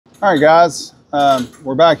All right, guys,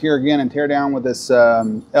 we're back here again in teardown with this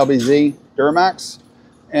LBZ Duramax,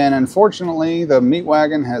 and unfortunately the meat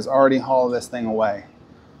wagon has already hauled this thing away.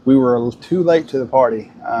 We were too late to the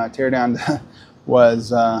party. Teardown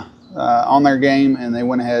was on their game, and they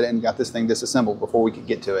went ahead and got this thing disassembled before we could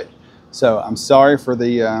get to it. So I'm sorry for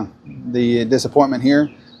the disappointment here.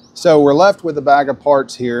 So we're left with a bag of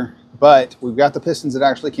parts here, but we've got the pistons that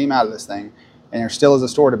actually came out of this thing, and there still is a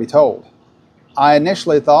story to be told. I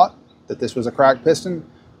initially thought that this was a cracked piston.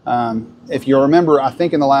 If you remember, I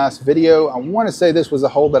think in the last video, I want to say this was a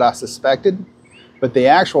hole that I suspected, but the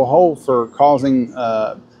actual hole for causing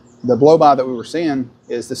the blow-by that we were seeing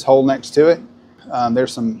is this hole next to it.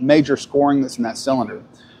 There's some major scoring that's in that cylinder.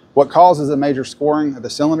 What causes the major scoring of the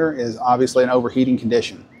cylinder is obviously an overheating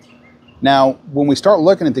condition. Now, when we start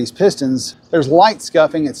looking at these pistons, there's light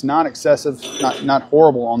scuffing. It's not excessive, not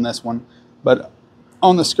horrible on this one, but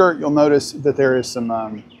on the skirt, you'll notice that there is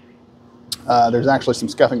some, there's actually some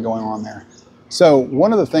scuffing going on there. So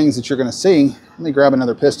one of the things that you're gonna see, let me grab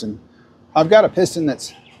another piston. I've got a piston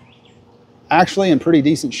that's actually in pretty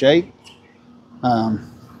decent shape,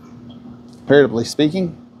 comparatively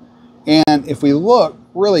speaking. And if we look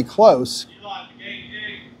really close,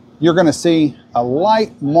 you're gonna see a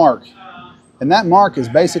light mark. And that mark is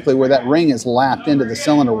basically where that ring is lapped into the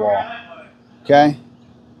cylinder wall, okay?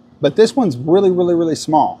 But this one's really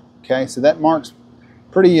small, okay? So that mark's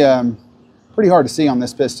pretty hard to see on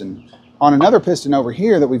this piston. On another piston over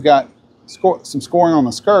here that we've got some scoring on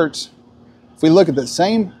the skirts, if we look at the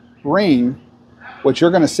same ring, what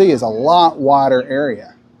you're gonna see is a lot wider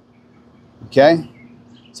area, okay?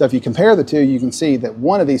 So if you compare the two, you can see that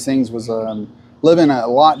one of these things was living a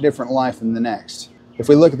lot different life than the next. If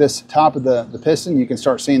we look at this top of the piston, you can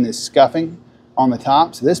start seeing this scuffing on the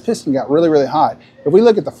top. So this piston got really hot. If we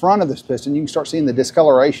look at the front of this piston, you can start seeing the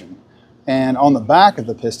discoloration. And on the back of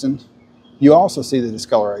the piston, you also see the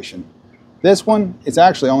discoloration. This one, it's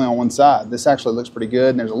actually only on one side. This actually looks pretty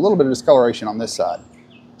good, and there's a little bit of discoloration on this side.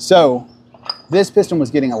 So this piston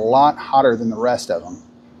was getting a lot hotter than the rest of them.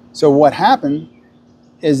 So what happened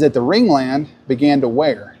is that the ringland began to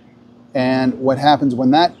wear. And what happens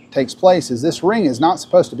when that takes place is this ring is not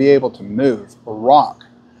supposed to be able to move or rock.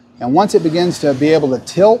 And once it begins to be able to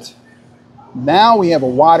tilt, now we have a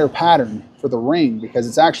wider pattern for the ring because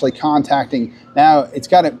it's actually contacting. Now it's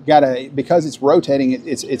got a because it's rotating,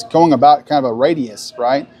 it's going about kind of a radius,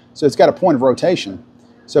 right? So it's got a point of rotation.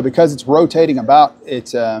 So because it's rotating about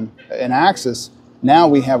its an axis, now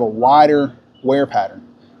we have a wider wear pattern.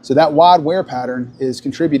 So that wide wear pattern is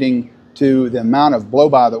contributing to the amount of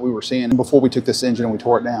blow-by that we were seeing before we took this engine and we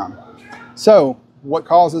tore it down. So what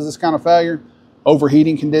causes this kind of failure?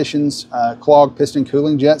 Overheating conditions, clogged piston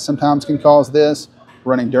cooling jets sometimes can cause this,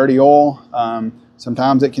 running dirty oil.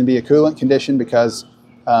 Sometimes it can be a coolant condition because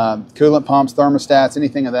coolant pumps, thermostats,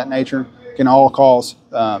 anything of that nature can all cause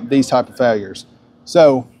these type of failures.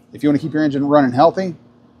 So if you want to keep your engine running healthy,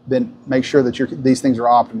 then make sure that these things are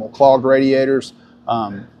optimal. Clogged radiators,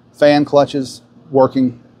 fan clutches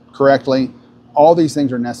working correctly. All these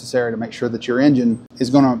things are necessary to make sure that your engine is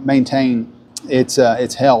going to maintain its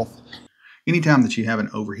health. Anytime that you have an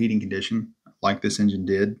overheating condition like this engine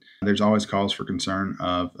did, there's always cause for concern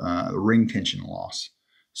of ring tension loss.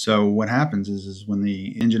 So what happens is when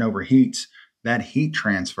the engine overheats, that heat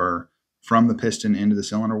transfer from the piston into the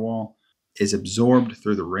cylinder wall is absorbed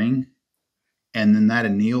through the ring, and then that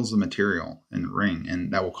anneals the material in the ring,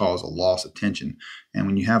 and that will cause a loss of tension. And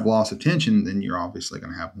when you have loss of tension, then you're obviously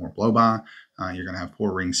going to have more blow-by, you're going to have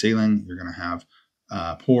poor ring sealing, you're going to have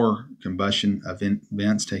poor combustion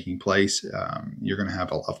events taking place. You're going to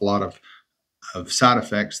have a lot of side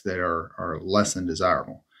effects that are less than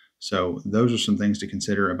desirable. So those are some things to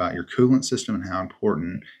consider about your coolant system and how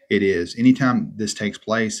important it is. Anytime this takes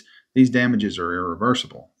place, these damages are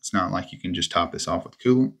irreversible. It's not like you can just top this off with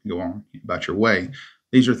coolant and go on about your way.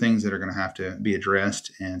 These are things that are going to have to be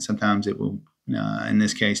addressed, and sometimes it will, in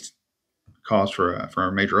this case, cause for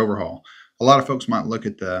a major overhaul. A lot of folks might look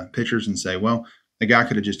at the pictures and say, well, the guy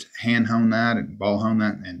could have just hand honed that and ball honed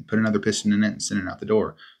that and put another piston in it and sent it out the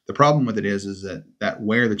door. The problem with it is that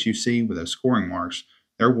wear that you see with those scoring marks,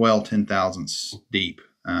 they're well 10 thousandths deep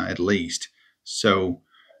at least. So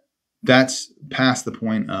that's past the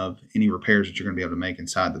point of any repairs that you're going to be able to make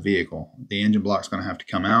inside the vehicle. The engine block's going to have to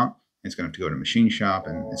come out. It's going to have to go to a machine shop,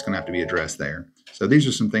 and it's going to have to be addressed there. So these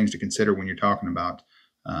are some things to consider when you're talking about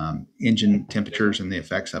engine temperatures and the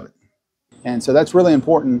effects of it. And so that's really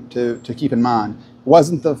important to keep in mind. It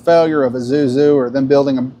wasn't the failure of a Isuzu or them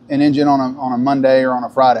building an engine on a Monday or on a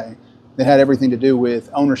Friday. It had everything to do with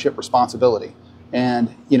ownership responsibility.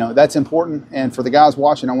 And, you know, that's important. And for the guys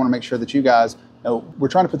watching, I want to make sure that you guys We're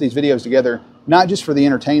trying to put these videos together, not just for the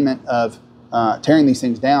entertainment of tearing these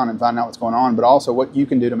things down and finding out what's going on, but also what you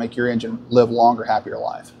can do to make your engine live a longer, happier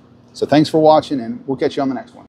life. So thanks for watching, and we'll catch you on the next one.